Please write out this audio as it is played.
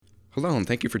Hello, and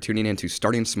thank you for tuning in to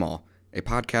Starting Small, a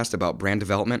podcast about brand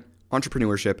development,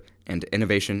 entrepreneurship, and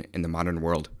innovation in the modern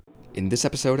world. In this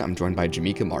episode, I'm joined by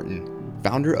Jamika Martin,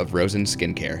 founder of Rosen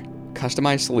Skincare,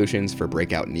 customized solutions for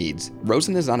breakout needs.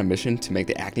 Rosen is on a mission to make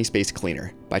the acne space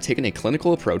cleaner by taking a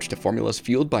clinical approach to formulas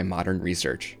fueled by modern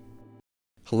research.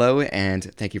 Hello,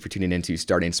 and thank you for tuning in to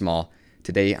Starting Small.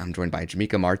 Today, I'm joined by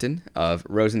Jamika Martin of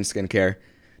Rosen Skincare.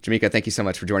 Jamika, thank you so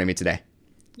much for joining me today.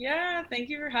 Yeah, thank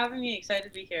you for having me. Excited to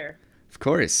be here. Of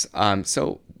course.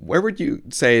 So where would you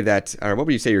say that, or what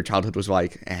would you say your childhood was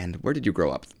like, and where did you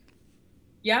grow up?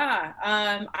 Yeah,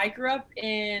 I grew up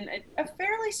in a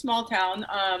fairly small town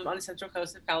on the central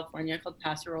coast of California called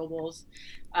Paso Robles.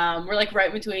 We're like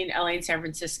right between LA and San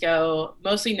Francisco,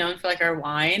 mostly known for like our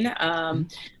wine.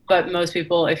 But most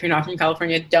people, if you're not from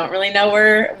California, don't really know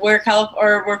where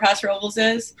Paso Robles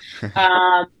is.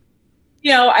 Um,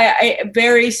 I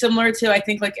very similar to I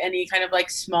think like any kind of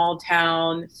like small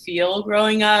town feel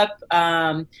growing up.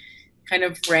 Kind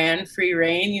of ran free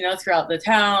reign, throughout the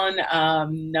town.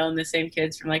 Known the same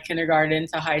kids from like kindergarten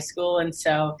to high school, and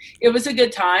so it was a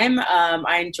good time.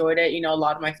 I enjoyed it. A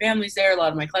lot of my family's there, a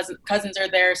lot of my cousins are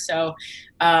there, so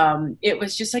it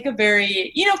was just like a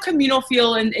very communal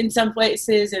feel in some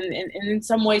places, and in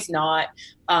some ways not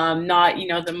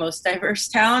the most diverse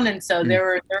town, and so there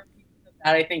were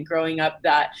that I think growing up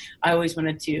that I always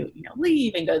wanted to,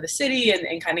 leave and go to the city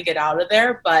and kind of get out of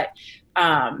there. But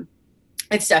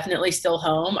it's definitely still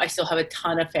home. I still have a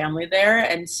ton of family there.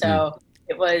 And Mm. so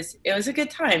it was a good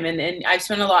time. And I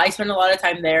spent a lot of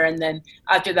time there. And then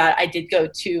after that, I did go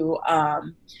to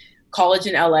college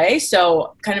in LA.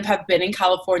 So kind of have been in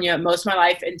California most of my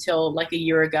life until like a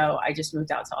year ago. I just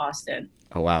moved out to Austin.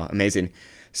 Oh, wow. Amazing.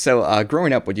 So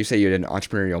growing up, would you say you had an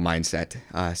entrepreneurial mindset,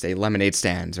 say lemonade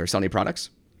stands or selling products?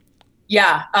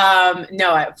 Yeah,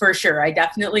 no, for sure. I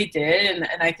definitely did. And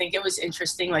I think it was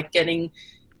interesting, like getting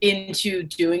into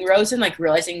doing Rosen, like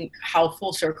realizing how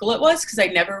full circle it was, because I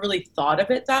never really thought of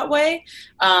it that way.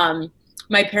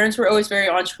 My parents were always very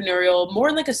entrepreneurial, more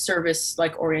in like a service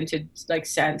like oriented like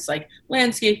sense, like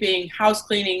landscaping, house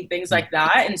cleaning, things Mm. like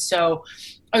that. And so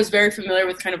I was very familiar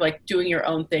with kind of like doing your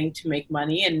own thing to make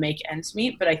money and make ends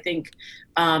meet. But I think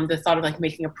the thought of like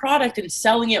making a product and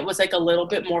selling it was like a little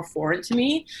bit more foreign to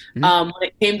me Mhm. when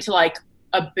it came to like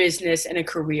a business and a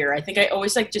career. I think I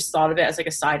always like just thought of it as like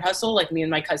a side hustle. Like me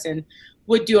and my cousin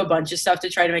would do a bunch of stuff to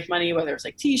try to make money, whether it was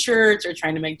like t-shirts or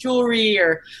trying to make jewelry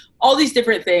or all these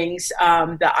different things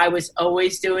that I was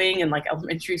always doing in like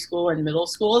elementary school and middle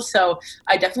school. So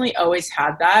I definitely always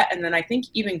had that. And then I think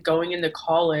even going into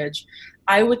college,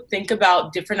 I would think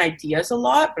about different ideas a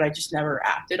lot, but I just never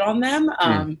acted on them.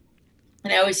 Mm.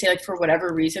 And I always say, like, for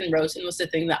whatever reason, Rosen was the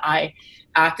thing that I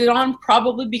acted on,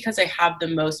 probably because I have the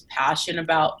most passion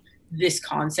about this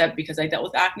concept because I dealt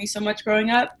with acne so much growing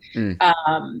up.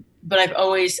 Mm. But I've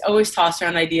always tossed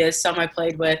around ideas. Some I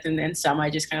played with, and then some I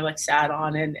just kind of like sat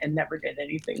on and never did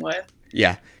anything with.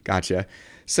 Yeah, gotcha.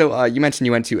 So you mentioned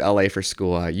you went to LA for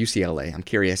school, UCLA. I'm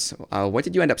curious, what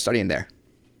did you end up studying there?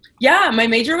 Yeah, my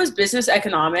major was business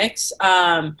economics.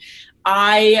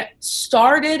 I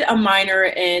started a minor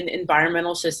in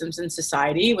environmental systems and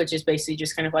society, which is basically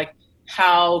just kind of like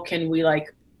how can we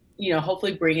like,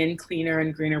 hopefully bring in cleaner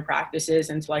and greener practices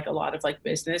into like a lot of like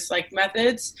business like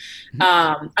methods.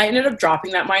 Mhm. I ended up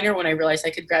dropping that minor when I realized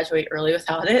I could graduate early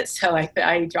without it. So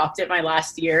I dropped it my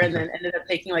last year and then ended up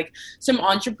taking like some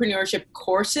entrepreneurship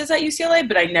courses at UCLA,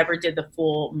 but I never did the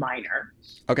full minor.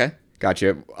 Okay,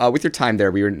 gotcha. With your time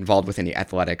there, were you involved with any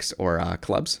athletics or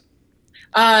clubs?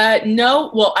 No,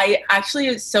 well, I actually,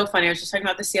 it's so funny. I was just talking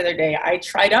about this the other day. I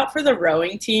tried out for the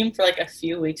rowing team for like a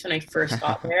few weeks when I first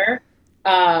got there.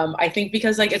 I think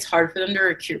because like it's hard for them to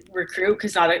recruit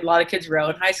because not a lot of kids row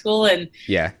in high school. And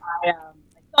Yeah. I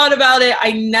thought about it.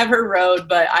 I never rowed,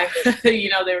 but they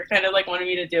were kind of like wanting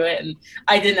me to do it. And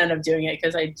I didn't end up doing it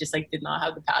because I just like did not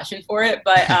have the passion for it.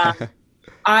 But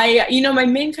my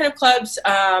main kind of clubs,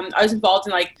 I was involved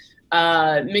in like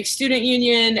mixed student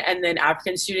union and then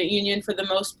African student union for the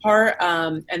most part.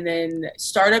 And then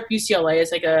Startup UCLA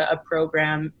is like a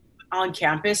program on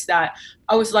campus that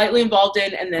I was lightly involved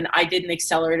in. And then I did an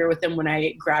accelerator with them when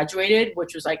I graduated,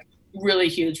 which was like really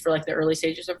huge for like the early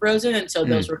stages of Rosen. And so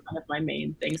those Mm. were kind of my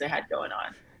main things I had going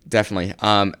on. Definitely.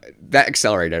 That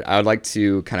accelerated. I would like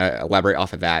to kind of elaborate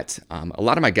off of that. A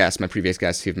lot of my guests, my previous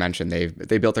guests who've mentioned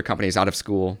they built their companies out of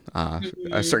school, a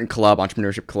Mhm. certain club,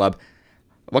 entrepreneurship club.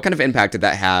 What kind of impact did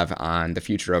that have on the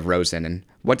future of Rosen, and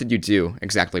what did you do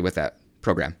exactly with that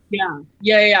program? Yeah.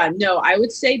 Yeah. Yeah. No, I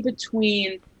would say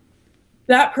between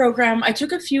That program, I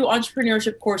took a few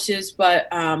entrepreneurship courses, but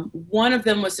one of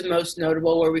them was the most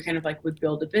notable, where we kind of like would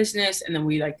build a business and then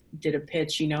we like did a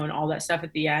pitch, and all that stuff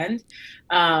at the end.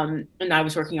 And I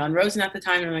was working on Rosen at the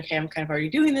time, and I'm like, hey, I'm kind of already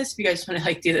doing this. If you guys want to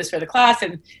like do this for the class,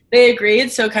 and they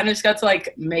agreed. So kind of just got to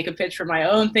like make a pitch for my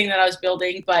own thing that I was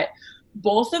building. But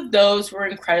both of those were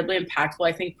incredibly impactful,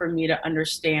 I think, for me to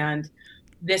understand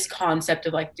this concept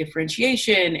of like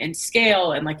differentiation and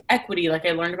scale and like equity. Like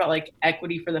I learned about like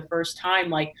equity for the first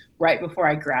time, like right before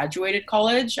I graduated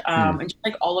college. And just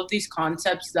like all of these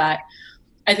concepts that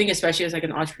I think, especially as like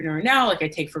an entrepreneur now, like I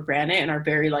take for granted and are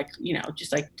very like,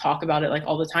 just like talk about it like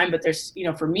all the time. But there's,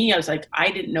 for me, I was like,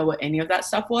 I didn't know what any of that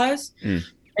stuff was.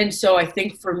 And so I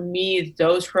think for me,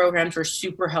 those programs were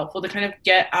super helpful to kind of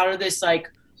get out of this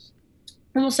like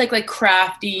almost like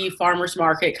crafty farmer's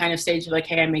market kind of stage of like,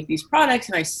 hey, I make these products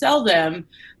and I sell them.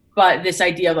 But this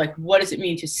idea of like, what does it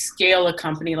mean to scale a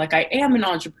company? Like I am an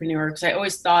entrepreneur, because I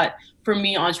always thought for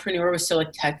me, entrepreneur was so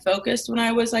like tech focused when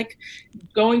I was like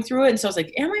going through it. And so I was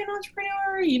like, am I an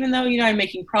entrepreneur? Even though, I'm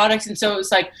making products. And so it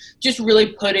was like just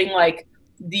really putting like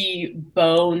the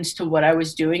bones to what I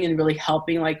was doing and really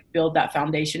helping like build that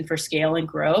foundation for scale and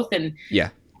growth. And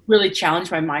really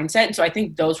challenge my mindset. And so I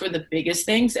think those were the biggest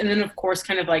things. And then of course,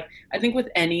 kind of like, I think with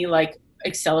any like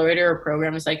accelerator or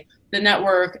program is like the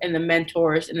network and the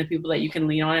mentors and the people that you can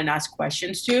lean on and ask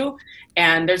questions to.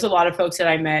 And there's a lot of folks that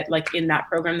I met like in that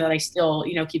program that I still,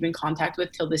 keep in contact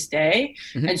with till this day.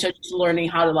 And so just learning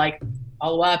how to like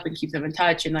follow up and keep them in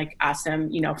touch and like ask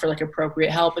them, for like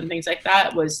appropriate help and things like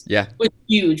that was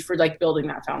huge for like building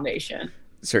that foundation.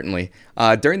 Certainly.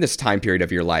 During this time period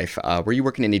of your life, were you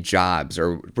working any jobs,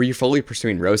 or were you fully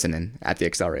pursuing Rosen at the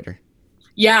accelerator?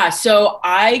 Yeah, so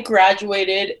I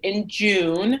graduated in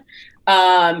June,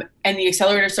 and the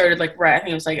accelerator started like I think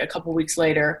it was like a couple weeks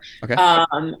later. Okay.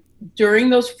 During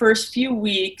those first few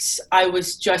weeks, I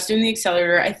was just doing the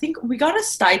accelerator. I think we got a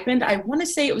stipend. I want to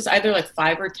say it was either like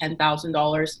 $5,000 or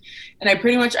 $10,000, and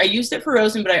I used it for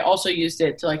Rosen, but I also used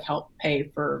it to like help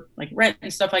pay for like rent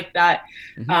and stuff like that.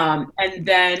 And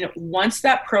then once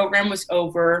that program was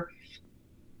over,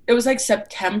 it was like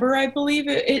September, I believe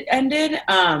it ended.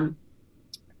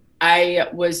 I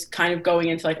was kind of going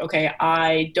into like, okay,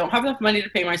 I don't have enough money to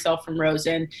pay myself from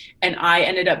Rosen. And I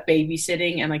ended up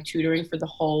babysitting and like tutoring for the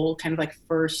whole kind of like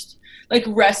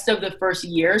rest of the first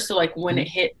year. So like when it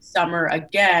hit summer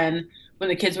again, when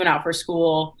the kids went out for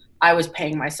school, I was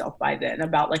paying myself by then,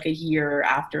 about like a year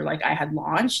after like I had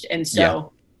launched. And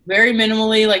so very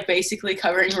minimally, like basically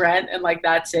covering rent and like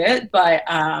that's it. But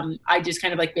I just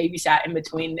kind of like babysat in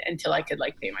between until I could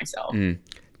like pay myself.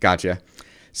 Gotcha.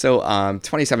 So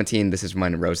 2017, this is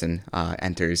when Rosen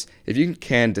enters. If you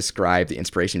can describe the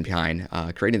inspiration behind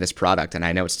creating this product, and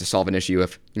I know it's to solve an issue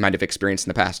you might have experienced in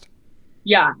the past.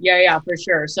 Yeah, for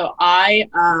sure. So I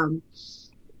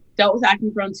dealt with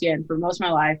acne-prone skin for most of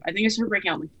my life. I think I started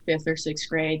breaking out in like 5th or 6th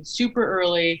grade, super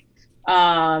early,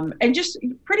 and just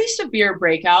pretty severe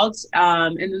breakouts.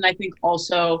 And then I think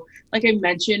also, like I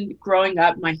mentioned, growing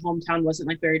up, my hometown wasn't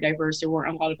like very diverse. There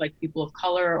weren't a lot of like people of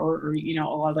color or a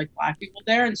lot of like Black people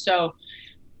there. And so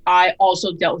I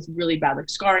also dealt with really bad like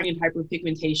scarring and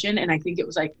hyperpigmentation. And I think it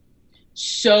was like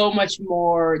so much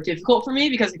more difficult for me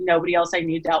because like, nobody else I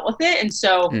knew dealt with it. And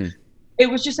so it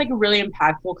was just like a really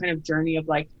impactful kind of journey of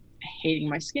like hating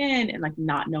my skin and like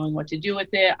not knowing what to do with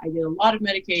it. I did a lot of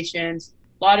medications,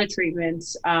 a lot of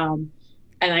treatments,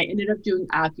 and I ended up doing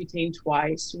Accutane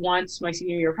twice. Once my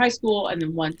senior year of high school, and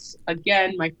then once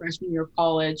again my freshman year of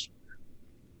college.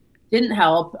 Didn't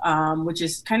help, which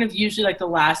is kind of usually like the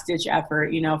last ditch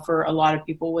effort, for a lot of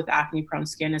people with acne prone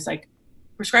skin. It's like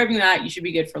prescribing that, you should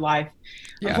be good for life.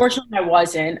 Yeah. Unfortunately, I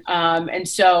wasn't. And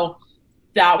so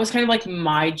that was kind of like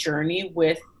my journey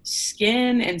with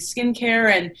skin and skincare.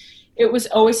 And it was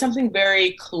always something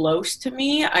very close to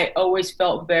me. I always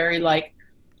felt very like,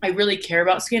 I really care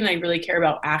about skin. I really care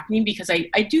about acne because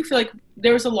I do feel like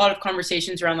there was a lot of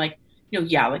conversations around like,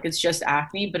 like it's just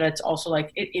acne, but it's also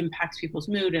like it impacts people's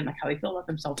mood and like how they feel about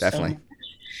themselves. Definitely. So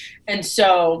much. And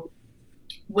so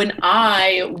when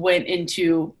I went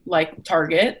into like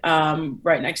Target,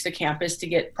 right next to campus to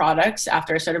get products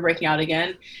after I started breaking out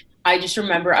again, I just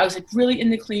remember I was like really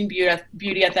into clean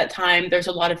beauty at that time. There's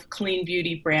a lot of clean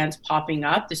beauty brands popping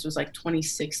up. This was like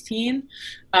 2016.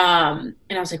 And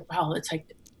I was like, wow, it's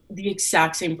like the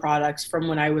exact same products from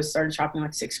when I was started shopping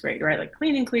like sixth grade, right? Like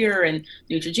Clean and Clear and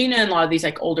Neutrogena and a lot of these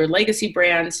like older legacy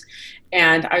brands.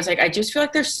 And I was like, I just feel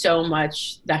like there's so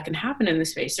much that can happen in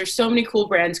this space. There's so many cool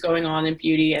brands going on in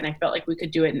beauty, and I felt like we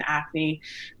could do it in acne.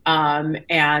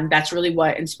 And that's really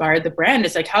what inspired the brand.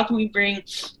 It's like, how can we bring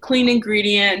clean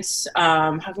ingredients?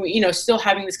 How can we, still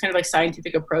having this kind of like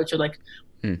scientific approach of like,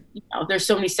 there's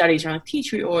so many studies around like tea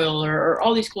tree oil or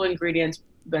all these cool ingredients.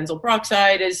 Benzoyl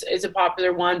peroxide is a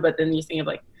popular one, but then you think of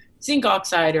like zinc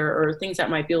oxide or things that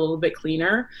might be a little bit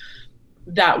cleaner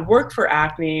that work for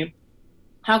acne.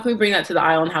 How can we bring that to the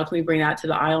aisle, and how can we bring that to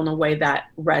the aisle in a way that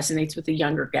resonates with the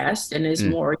younger guest and is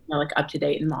more like up to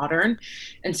date and modern?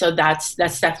 And so that's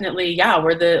definitely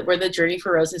where the journey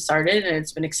for Rosen started, and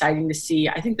it's been exciting to see,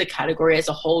 I think, the category as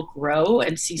a whole grow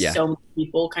and see so many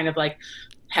people kind of like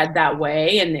head that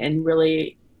way and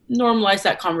really normalize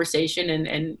that conversation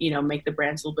and make the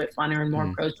brands a little bit funner and more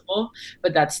approachable.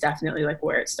 But that's definitely like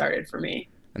where it started for me.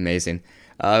 Amazing.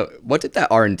 What did that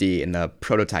R&D and the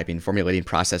prototyping formulating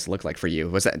process look like for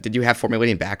you? Did you have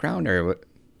formulating background, or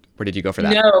where did you go for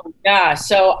that? No, yeah.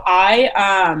 So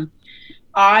I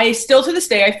still to this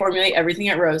day, I formulate everything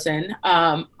at Rosen.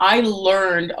 I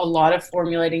learned a lot of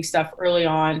formulating stuff early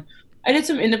on. I did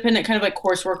some independent kind of like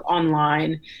coursework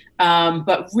online,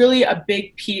 but really a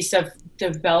big piece of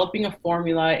developing a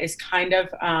formula is kind of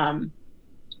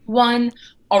one,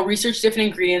 I'll research different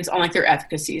ingredients on like their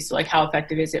efficacy. So like how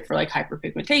effective is it for like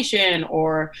hyperpigmentation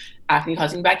or acne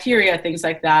causing bacteria, things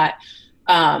like that.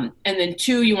 And then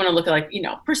two, you want to look at like,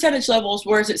 percentage levels.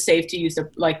 Where is it safe to use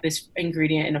like this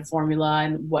ingredient in a formula,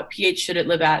 and what pH should it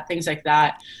live at, things like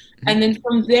that. And then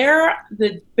from there,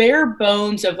 the bare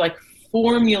bones of like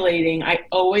formulating, I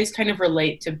always kind of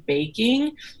relate to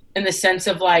baking in the sense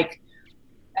of like,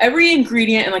 every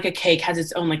ingredient in like a cake has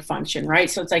its own like function, right?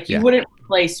 So it's like you wouldn't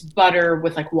replace butter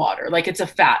with like water, like it's a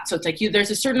fat. So it's like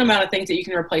there's a certain amount of things that you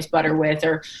can replace butter with,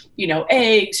 or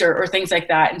eggs or things like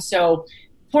that. And so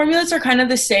formulas are kind of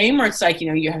the same, where it's like,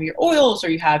 you have your oils, or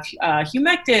you have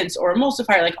humectants or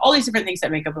emulsifier, like all these different things that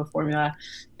make up a formula.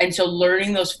 And so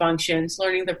learning those functions,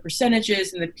 learning the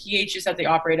percentages and the pHs that they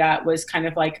operate at was kind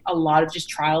of like a lot of just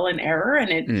trial and error. And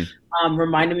it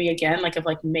reminded me again, like of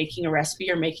like making a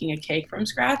recipe or making a cake from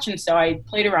scratch. And so I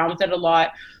played around with it a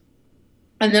lot.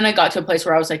 And then I got to a place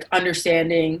where I was like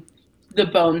understanding the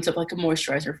bones of like a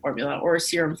moisturizer formula or a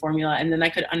serum formula. And then I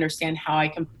could understand how I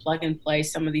can plug and play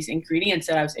some of these ingredients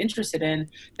that I was interested in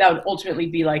that would ultimately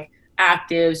be like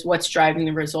actives, what's driving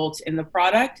the results in the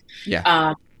product.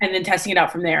 And then testing it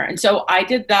out from there. And so I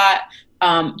did that,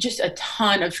 just a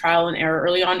ton of trial and error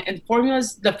early on. And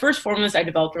formulas, the first formulas I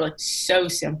developed were like so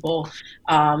simple,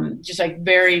 just like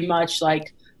very much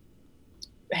like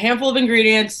a handful of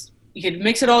ingredients. You could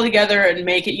mix it all together and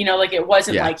make it, like it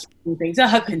wasn't like heating things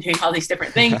up and doing all these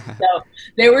different things. So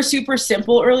they were super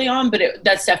simple early on, but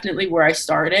that's definitely where I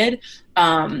started.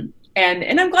 And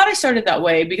I'm glad I started that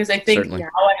way, because I think now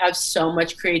I have so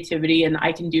much creativity and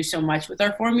I can do so much with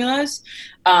our formulas.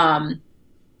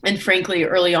 And frankly,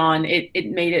 early on, it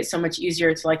made it so much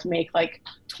easier to like make like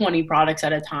 20 products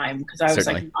at a time, because I was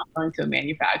like not going to a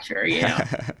manufacturer,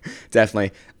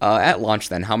 Definitely. At launch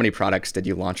then, how many products did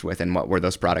you launch with, and what were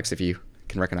those products, if you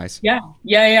can recognize?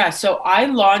 Yeah. So I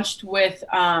launched with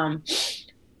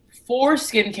 4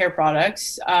 skincare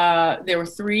products. There were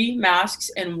 3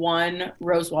 masks and 1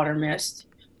 rose water mist.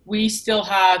 We still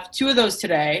have 2 of those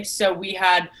today. So we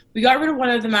got rid of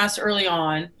one of the masks early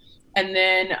on. And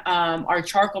then our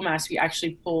charcoal mask we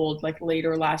actually pulled like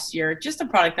later last year, just a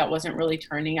product that wasn't really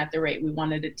turning at the rate we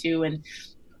wanted it to, and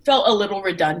felt a little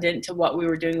redundant to what we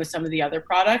were doing with some of the other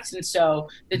products. And so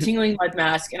the Tingling Mud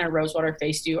Mask and our Rosewater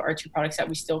Face Dew are 2 products that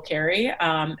we still carry,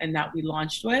 and that we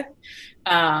launched with.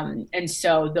 And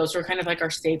so those were kind of like our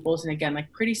staples. And again,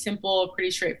 like pretty simple,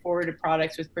 pretty straightforward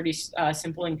products with pretty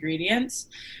simple ingredients.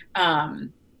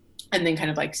 And then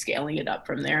kind of like scaling it up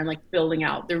from there and like building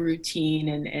out the routine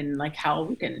and like how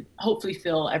we can hopefully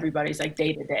fill everybody's like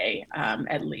day to day,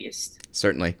 at least.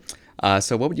 Certainly.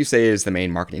 So what would you say is the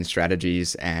main marketing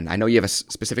strategies? And I know you have a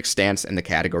specific stance in the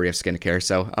category of skincare.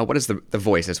 So what is the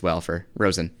voice as well for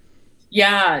Rosen?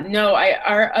 Yeah, no,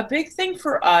 a big thing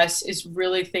for us is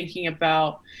really thinking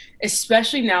about,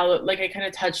 especially now, like I kind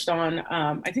of touched on,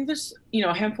 I think there's,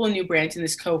 a handful of new brands in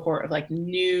this cohort of like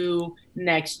new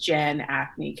next gen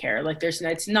acne care. Like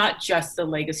it's not just the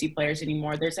legacy players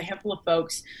anymore. There's a handful of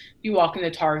folks, you walk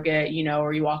into Target,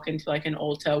 or you walk into like an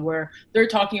Ulta, where they're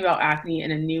talking about acne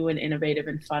in a new and innovative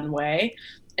and fun way.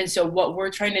 And so what we're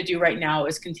trying to do right now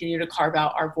is continue to carve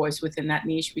out our voice within that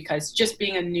niche, because just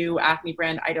being a new acne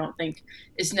brand, I don't think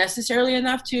is necessarily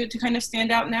enough to kind of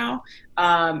stand out now.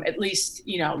 at least,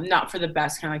 not for the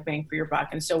best kind of like bang for your buck.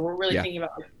 And so we're really Yeah. thinking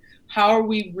about like, how are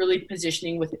we really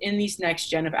positioning within these next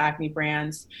gen of acne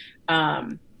brands,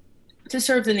 to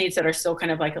serve the needs that are still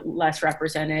kind of like less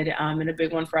represented. And a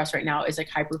big one for us right now is like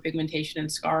hyperpigmentation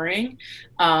and scarring.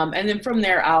 And then from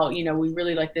there out, we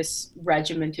really like this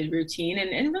regimented routine,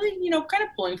 and really, kind of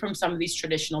pulling from some of these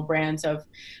traditional brands of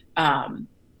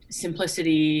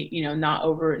simplicity, not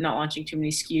launching too many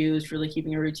SKUs, really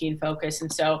keeping a routine focus.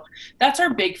 And so that's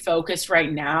our big focus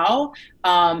right now.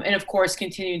 And of course,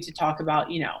 continuing to talk about,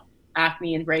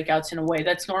 acne and breakouts in a way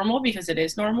that's normal, because it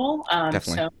is normal.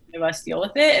 Definitely. So many of us deal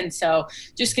with it. And so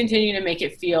just continue to make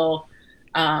it feel,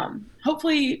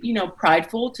 hopefully,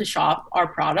 prideful to shop our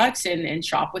products and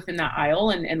shop within that aisle,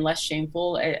 and less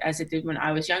shameful as it did when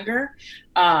I was younger.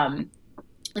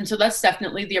 And so that's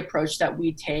definitely the approach that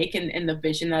we take, and the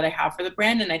vision that I have for the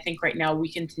brand. And I think right now we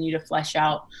continue to flesh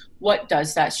out what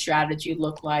does that strategy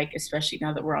look like, especially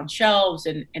now that we're on shelves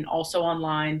and also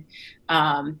online,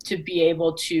 to be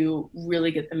able to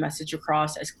really get the message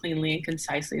across as cleanly and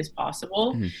concisely as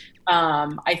possible.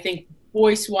 I think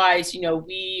voice wise,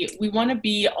 we want to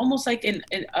be almost like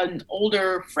an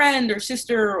older friend or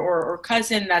sister or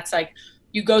cousin that's like,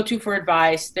 you go to for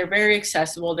advice. They're very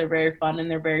accessible, they're very fun, and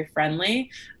they're very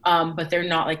friendly, but they're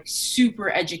not like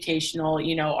super educational.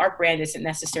 Our brand isn't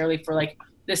necessarily for like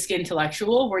the skin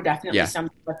intellectual. We're definitely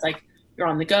something that's like, you're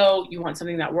on the go, you want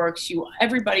something that works.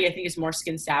 Everybody, I think, is more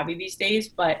skin savvy these days,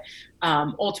 but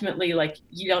ultimately, like,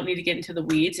 you don't need to get into the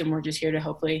weeds, and we're just here to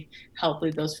hopefully help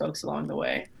lead those folks along the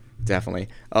way. Definitely.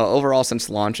 Overall, since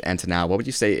launch and to now, what would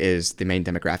you say is the main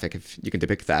demographic, if you can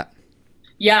depict that?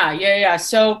 Yeah.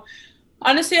 So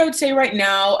honestly, I would say right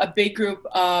now, a big group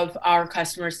of our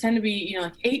customers tend to be,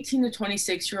 like 18 to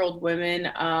 26-year-old women.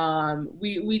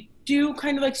 We do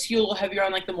kind of like skew a little heavier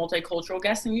on like the multicultural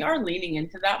guests, and we are leaning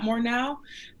into that more now.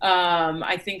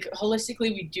 I think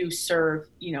holistically we do serve,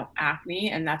 acne,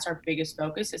 and that's our biggest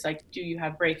focus. Is like, do you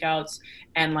have breakouts?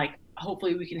 And like,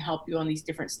 hopefully we can help you on these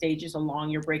different stages along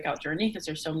your breakout journey, because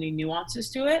there's so many nuances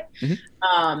to it.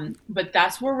 But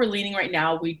that's where we're leaning right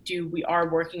now. We are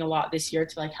working a lot this year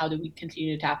to like, how do we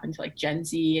continue to tap into like Gen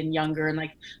Z and younger, and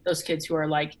like those kids who are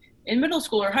like in middle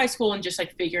school or high school, and just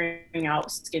like figuring out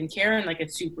skincare in like a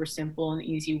super simple and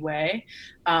easy way.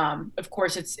 Of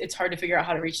course, it's hard to figure out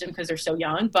how to reach them because they're so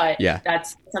young, but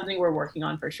that's something we're working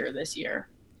on for sure this year.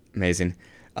 Amazing.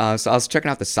 So I was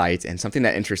checking out the site, and something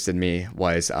that interested me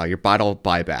was your bottle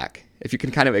buyback. If you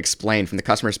can kind of explain from the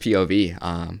customer's POV,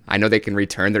 I know they can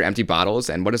return their empty bottles,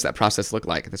 and what does that process look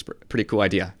like? That's a pretty cool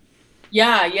idea.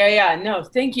 Yeah. No,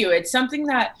 thank you. It's something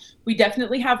that we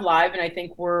definitely have live, and I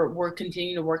think we're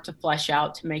continuing to work to flesh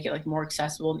out to make it like more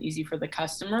accessible and easy for the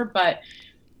customer. But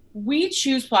we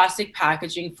choose plastic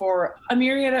packaging for a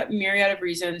myriad of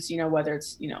reasons, whether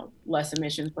it's, less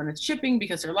emissions when it's shipping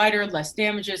because they're lighter, less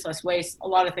damages, less waste, a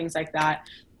lot of things like that.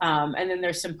 And then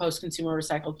there's some post-consumer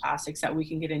recycled plastics that we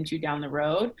can get into down the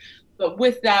road. But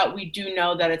with that, we do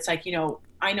know that it's like,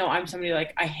 I know I'm somebody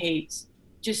like, I hate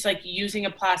just like using a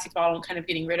plastic bottle and kind of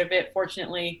getting rid of it.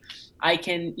 Fortunately, I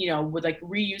can, would like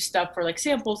reuse stuff for like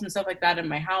samples and stuff like that in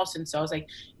my house. And so I was like,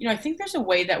 I think there's a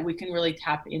way that we can really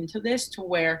tap into this to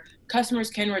where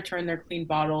customers can return their clean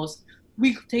bottles.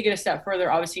 We take it a step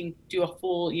further, obviously do a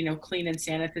full, clean and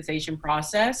sanitization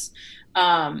process,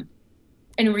 and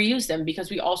reuse them, because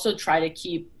we also try to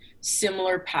keep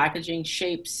similar packaging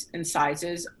shapes and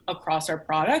sizes across our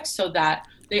products so that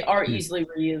they are easily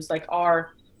reused. Like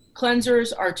our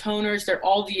cleansers, our toners, they're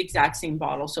all the exact same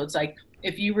bottle. So it's like,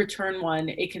 if you return one,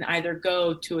 it can either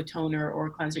go to a toner or a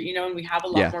cleanser, and we have a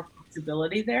lot more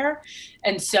flexibility there.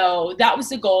 And so that was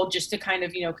the goal, just to kind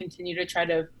of, continue to try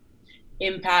to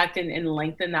impact and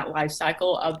lengthen that life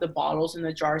cycle of the bottles and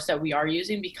the jars that we are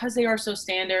using, because they are so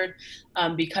standard,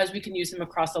 because we can use them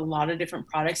across a lot of different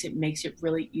products. It makes it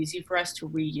really easy for us to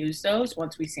reuse those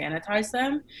once we sanitize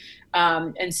them.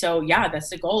 And so, that's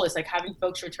the goal, is like having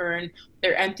folks return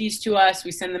their empties to us.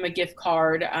 We send them a gift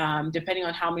card. Depending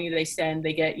on how many they send,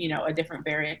 they get, a different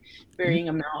varying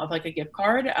amount of like a gift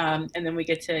card. And then we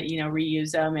get to,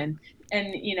 reuse them. And,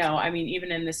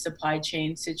 even in this supply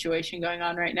chain situation going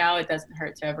on right now, it doesn't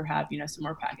hurt to ever have, some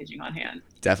more packaging on hand.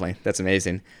 Definitely. That's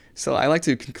amazing. So I like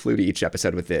to conclude each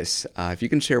episode with this. If you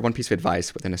can share one piece of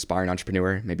advice with an aspiring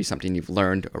entrepreneur, maybe something you've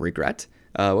learned or regret,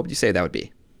 what would you say that would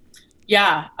be?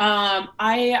 Yeah.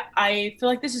 I feel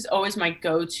like this is always my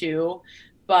go-to,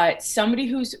 but somebody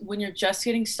who's, when you're just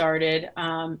getting started,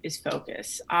 is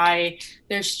focus.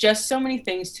 There's just so many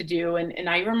things to do. And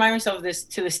I remind myself of this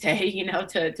to this day,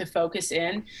 to focus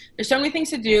in. There's so many things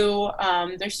to do.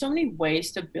 There's so many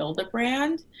ways to build a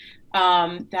brand.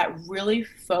 that really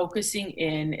focusing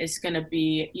in is going to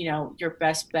be, your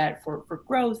best bet for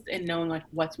growth and knowing like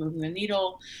what's moving the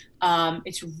needle.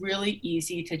 It's really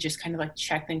easy to just kind of like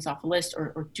check things off a list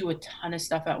or do a ton of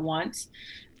stuff at once.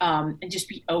 And just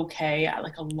be okay at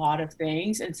like a lot of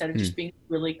things instead of just being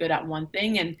really good at one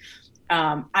thing. And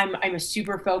I'm a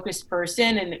super focused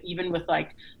person, and even with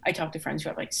like I talk to friends who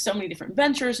have like so many different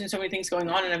ventures and so many things going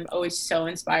on, and I'm always so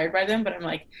inspired by them. But I'm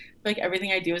like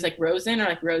everything I do is like Rosen or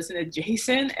like Rosen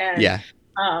adjacent, and Yeah.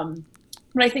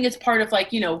 but I think it's part of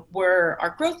like where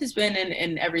our growth has been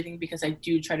and everything, because I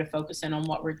do try to focus in on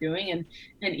what we're doing,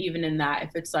 and even in that,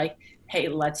 if it's like, hey,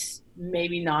 let's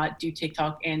maybe not do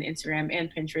TikTok and Instagram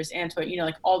and Pinterest and Twitter,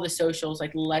 like all the socials,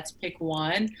 like let's pick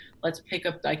one, let's pick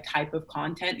up like type of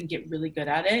content and get really good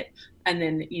at it, and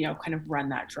then kind of run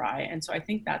that dry. And so I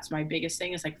think that's my biggest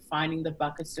thing, is like finding the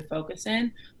buckets to focus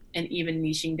in and even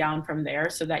niching down from there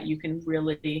so that you can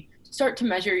really start to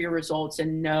measure your results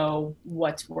and know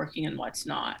what's working and what's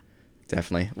not.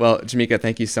 Definitely. Well, Jamika,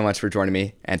 thank you so much for joining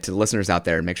me. And to the listeners out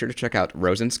there, make sure to check out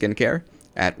Rosen Skincare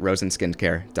at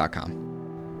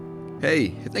rosenskincare.com. Hey,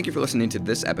 thank you for listening to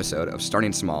this episode of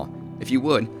Starting Small. If you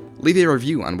would, leave a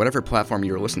review on whatever platform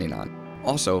you're listening on.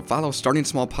 Also, follow Starting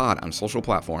Small Pod on social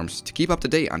platforms to keep up to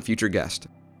date on future guests.